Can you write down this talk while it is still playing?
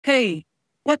Hey,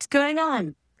 what's going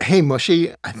on? Hey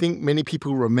Moshi, I think many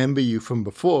people remember you from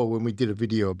before when we did a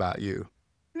video about you.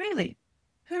 Really?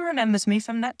 Who remembers me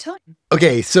from that time?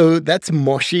 Okay, so that's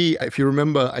Moshi. If you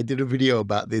remember, I did a video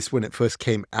about this when it first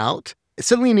came out. It's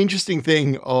certainly an interesting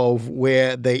thing of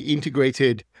where they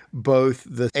integrated both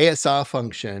the ASR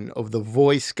function of the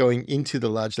voice going into the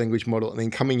large language model and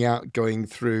then coming out, going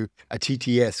through a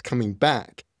TTS, coming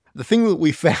back. The thing that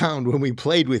we found when we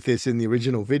played with this in the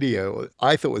original video,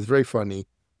 I thought was very funny,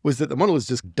 was that the model is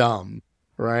just dumb,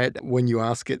 right? When you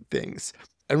ask it things.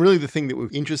 And really the thing that we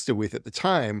were interested with at the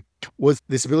time was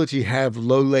this ability to have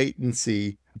low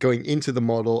latency going into the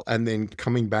model and then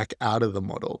coming back out of the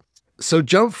model. So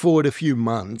jump forward a few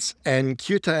months and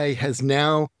Kyutai has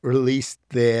now released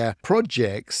their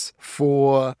projects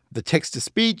for the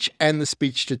text-to-speech and the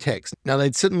speech-to-text. Now,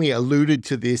 they'd certainly alluded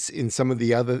to this in some of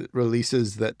the other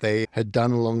releases that they had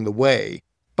done along the way,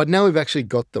 but now we've actually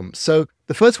got them. So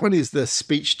the first one is the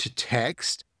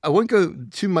speech-to-text. I won't go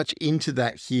too much into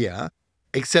that here,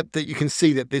 except that you can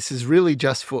see that this is really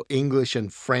just for English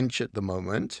and French at the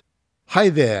moment. Hi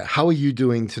there, how are you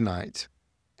doing tonight?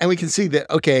 And we can see that,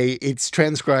 okay, it's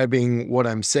transcribing what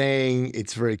I'm saying.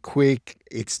 It's very quick.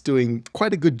 It's doing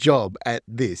quite a good job at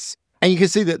this. And you can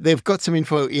see that they've got some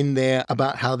info in there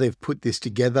about how they've put this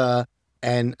together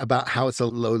and about how it's a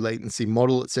low latency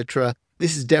model, etc.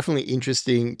 This is definitely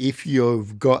interesting if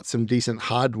you've got some decent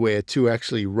hardware to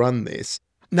actually run this.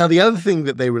 Now, the other thing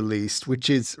that they released, which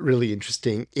is really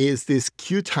interesting, is this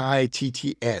Kyutai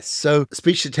TTS. So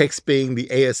speech to text being the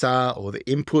ASR or the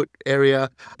input area.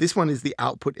 This one is the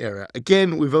output area.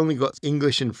 Again, we've only got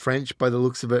English and French by the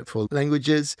looks of it for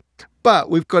languages, but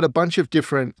we've got a bunch of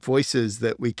different voices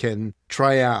that we can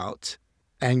try out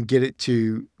and get it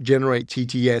to generate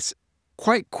TTS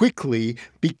quite quickly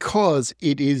because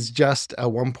it is just a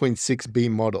 1.6B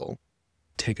model.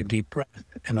 Take a deep breath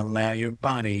and allow your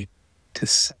body to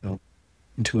settle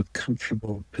into a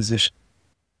comfortable position.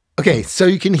 Okay, so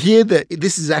you can hear that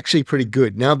this is actually pretty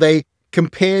good. Now they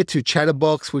compare to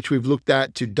Chatterbox, which we've looked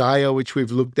at, to Dio, which we've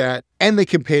looked at, and they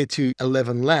compare to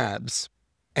 11 Labs.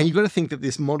 And you've got to think that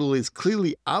this model is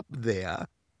clearly up there.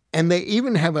 And they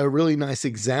even have a really nice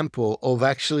example of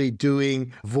actually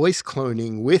doing voice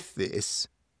cloning with this.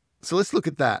 So let's look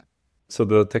at that. So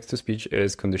the text-to-speech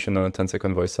is conditioned on a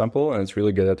 10-second voice sample, and it's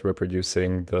really good at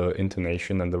reproducing the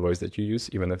intonation and the voice that you use,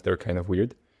 even if they're kind of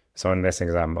weird. So in this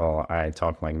example, I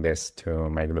talk like this to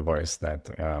make the voice that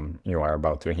you are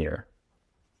about to hear.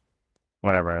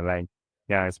 Whatever, like,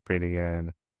 yeah, it's pretty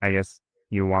good. I guess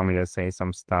you want me to say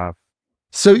some stuff.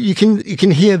 So you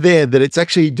can hear there that it's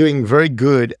actually doing very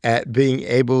good at being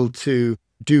able to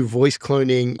do voice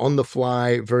cloning on the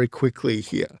fly very quickly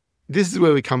here. This is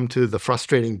where we come to the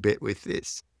frustrating bit with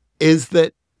this, is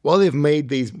that while they've made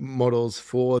these models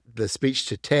for the speech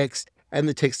to text and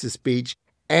the text to speech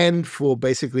and for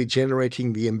basically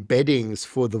generating the embeddings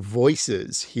for the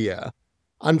voices here,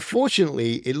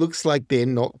 unfortunately, it looks like they're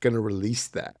not going to release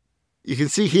that. You can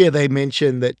see here they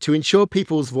mention that to ensure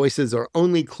people's voices are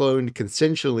only cloned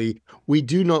consensually, we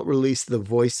do not release the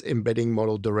voice embedding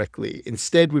model directly.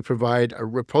 Instead, we provide a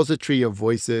repository of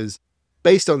voices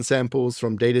based on samples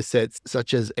from datasets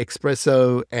such as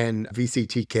Expresso and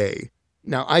VCTK.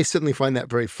 Now, I certainly find that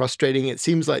very frustrating. It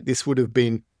seems like this would have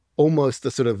been almost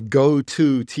the sort of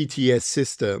go-to TTS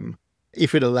system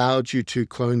if it allowed you to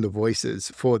clone the voices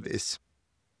for this.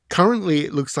 Currently,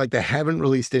 it looks like they haven't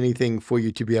released anything for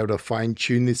you to be able to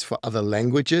fine-tune this for other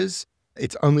languages.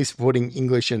 It's only supporting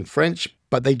English and French,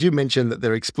 but they do mention that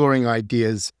they're exploring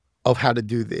ideas of how to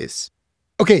do this.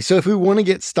 Okay, so if we want to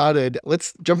get started,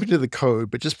 let's jump into the code.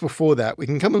 But just before that, we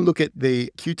can come and look at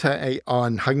the Kyutai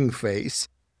on Hugging Face.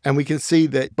 And we can see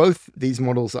that both these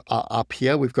models are up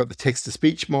here. We've got the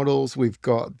text-to-speech models. We've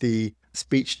got the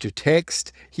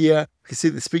speech-to-text here. You can see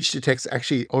the speech-to-text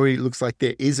actually already looks like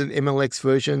there is an MLX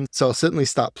version. So I'll certainly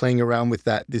start playing around with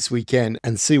that this weekend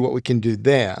and see what we can do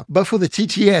there. But for the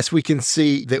TTS, we can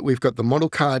see that we've got the model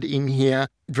card in here.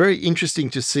 Very interesting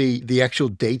to see the actual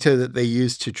data that they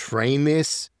use to train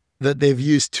this, that they've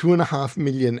used 2.5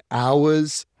 million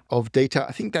hours of data.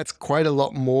 I think that's quite a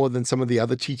lot more than some of the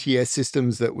other TTS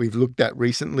systems that we've looked at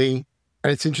recently.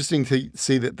 And it's interesting to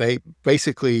see that they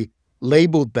basically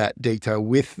labeled that data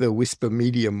with the Whisper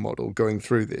Medium model going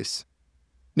through this.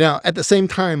 Now, at the same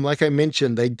time, like I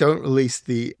mentioned, they don't release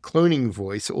the cloning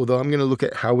voice, although I'm going to look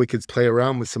at how we could play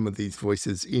around with some of these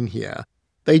voices in here.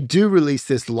 They do release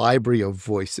this library of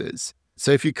voices.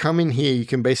 So if you come in here, you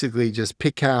can basically just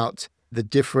pick out the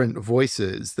different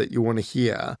voices that you want to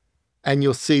hear. And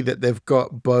you'll see that they've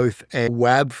got both a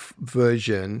WAV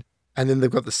version And then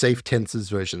they've got the safe tenses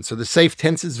version. So the safe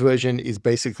tenses version is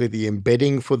basically the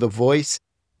embedding for the voice,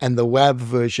 and the WAV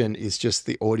version is just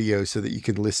the audio so that you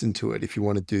can listen to it if you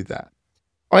want to do that.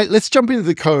 All right, let's jump into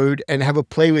the code and have a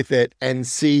play with it and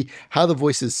see how the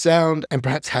voices sound and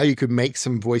perhaps how you could make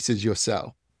some voices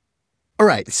yourself. All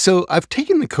right, so I've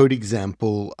taken the code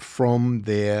example from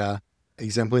their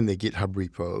example in their GitHub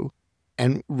repo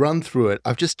and run through it.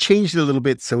 I've just changed it a little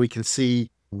bit so we can see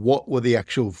what were the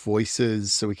actual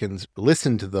voices so we can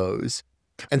listen to those.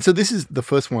 And so this is the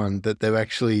first one that they've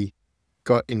actually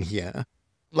got in here.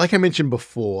 Like I mentioned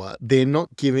before, they're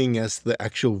not giving us the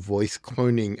actual voice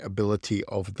cloning ability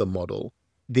of the model.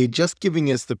 They're just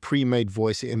giving us the pre-made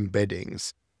voice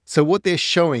embeddings. So what they're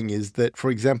showing is that,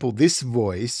 for example, this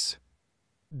voice.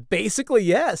 Basically,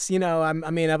 yes. You know, I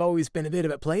mean, I've always been a bit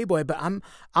of a playboy, but I'm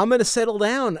going to settle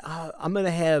down. I'm going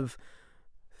to have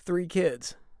 3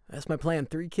 kids. That's my plan,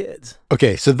 3 kids.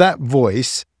 Okay, so that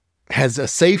voice has a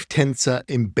safe tensor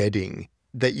embedding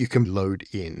that you can load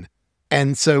in.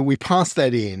 And so we pass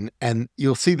that in, and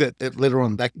you'll see that later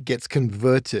on that gets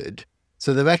converted.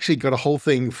 So they've actually got a whole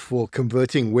thing for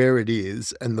converting where it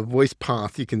is, and the voice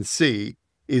path you can see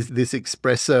is this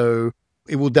Espresso.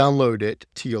 It will download it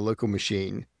to your local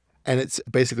machine, and it's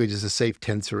basically just a safe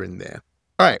tensor in there.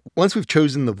 All right, once we've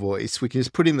chosen the voice, we can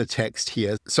just put in the text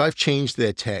here. So I've changed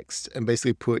their text and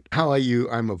basically put, how are you?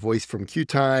 I'm a voice from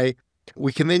Kyutai.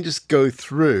 We can then just go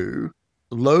through,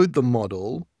 load the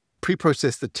model,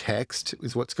 pre-process the text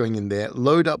is what's going in there,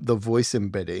 load up the voice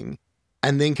embedding,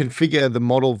 and then configure the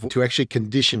model to actually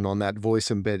condition on that voice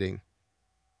embedding.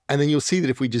 And then you'll see that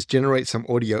if we just generate some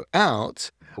audio out,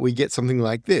 we get something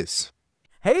like this.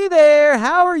 Hey there,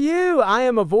 how are you? I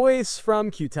am a voice from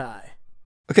Kyutai.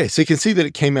 Okay, so you can see that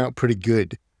it came out pretty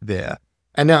good there.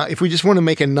 And now if we just want to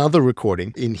make another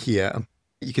recording in here,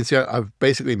 you can see I've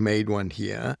basically made one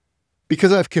here.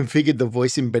 Because I've configured the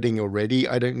voice embedding already,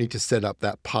 I don't need to set up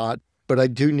that part, but I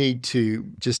do need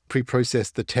to just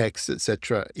pre-process the text,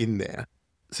 etc. in there.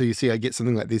 So you see I get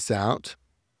something like this out.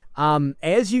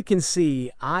 As you can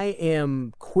see, I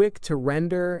am quick to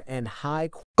render and high.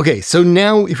 Okay, so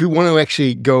now if we want to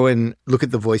actually go and look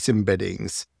at the voice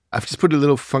embeddings, I've just put a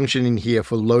little function in here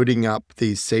for loading up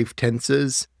these safe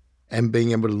tensors and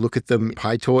being able to look at them in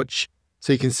PyTorch.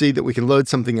 So you can see that we can load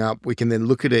something up. We can then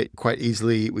look at it quite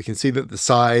easily. We can see that the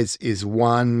size is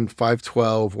 1,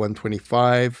 512,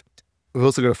 125. We've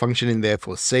also got a function in there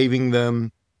for saving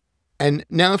them. And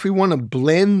now if we want to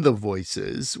blend the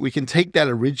voices, we can take that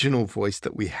original voice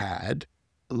that we had,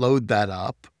 load that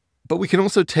up, but we can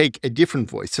also take a different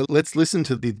voice. So let's listen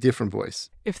to the different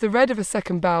voice. If the red of a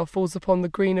second bell falls upon the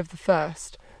green of the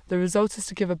first, the result is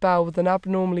to give a bell with an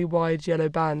abnormally wide yellow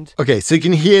band. Okay, so you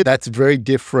can hear that's very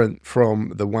different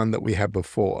from the one that we had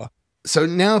before. So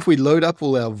now if we load up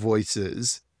all our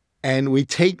voices and we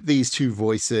take these 2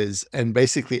 voices and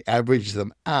basically average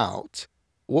them out,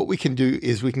 what we can do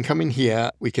is we can come in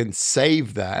here, we can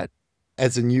save that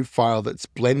as a new file that's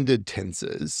blended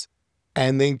tensors,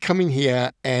 and then come in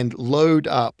here and load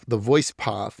up the voice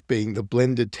path being the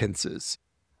blended tensors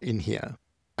in here.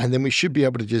 And then we should be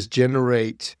able to just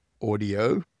generate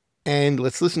audio, and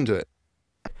let's listen to it.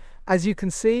 As you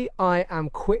can see, I am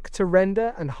quick to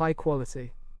render and high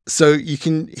quality. So you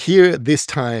can hear this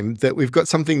time that we've got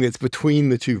something that's between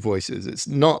the 2 voices. It's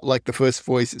not like the first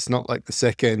voice, it's not like the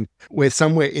second. We're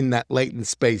somewhere in that latent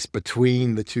space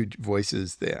between the 2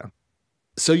 voices there.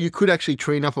 So you could actually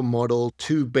train up a model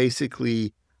to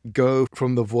basically go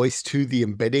from the voice to the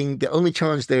embedding. The only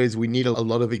challenge there is we need a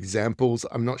lot of examples.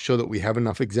 I'm not sure that we have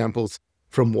enough examples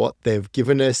from what they've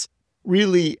given us.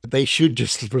 Really, they should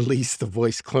just release the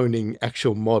voice cloning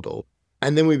actual model,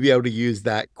 and then we'd be able to use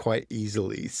that quite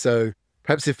easily. So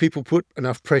perhaps if people put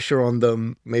enough pressure on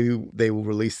them, maybe they will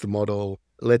release the model.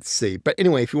 Let's see. But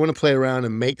anyway, if you want to play around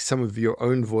and make some of your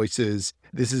own voices,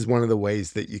 this is one of the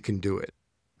ways that you can do it.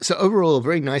 So overall, a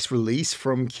very nice release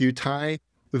from Kyutai.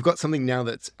 We've got something now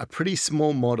that's a pretty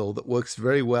small model that works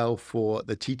very well for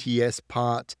the TTS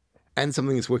part and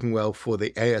something that's working well for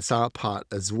the ASR part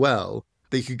as well.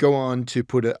 That you could go on to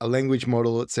put a language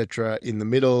model, etc., in the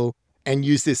middle and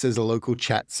use this as a local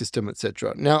chat system,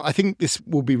 etc. Now, I think this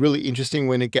will be really interesting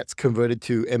when it gets converted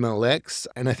to MLX,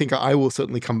 and I think I will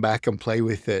certainly come back and play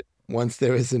with it once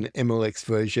there is an MLX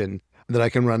version that I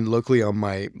can run locally on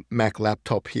my Mac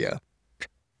laptop here.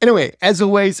 Anyway, as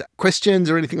always, questions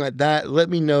or anything like that, let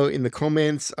me know in the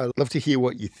comments. I'd love to hear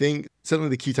what you think. Certainly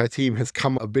the Kyutai team has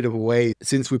come a bit of a way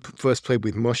since we first played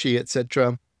with Moshi,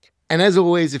 etc. And as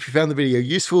always, if you found the video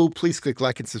useful, please click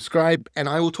like and subscribe, and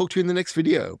I will talk to you in the next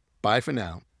video. Bye for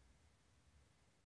now.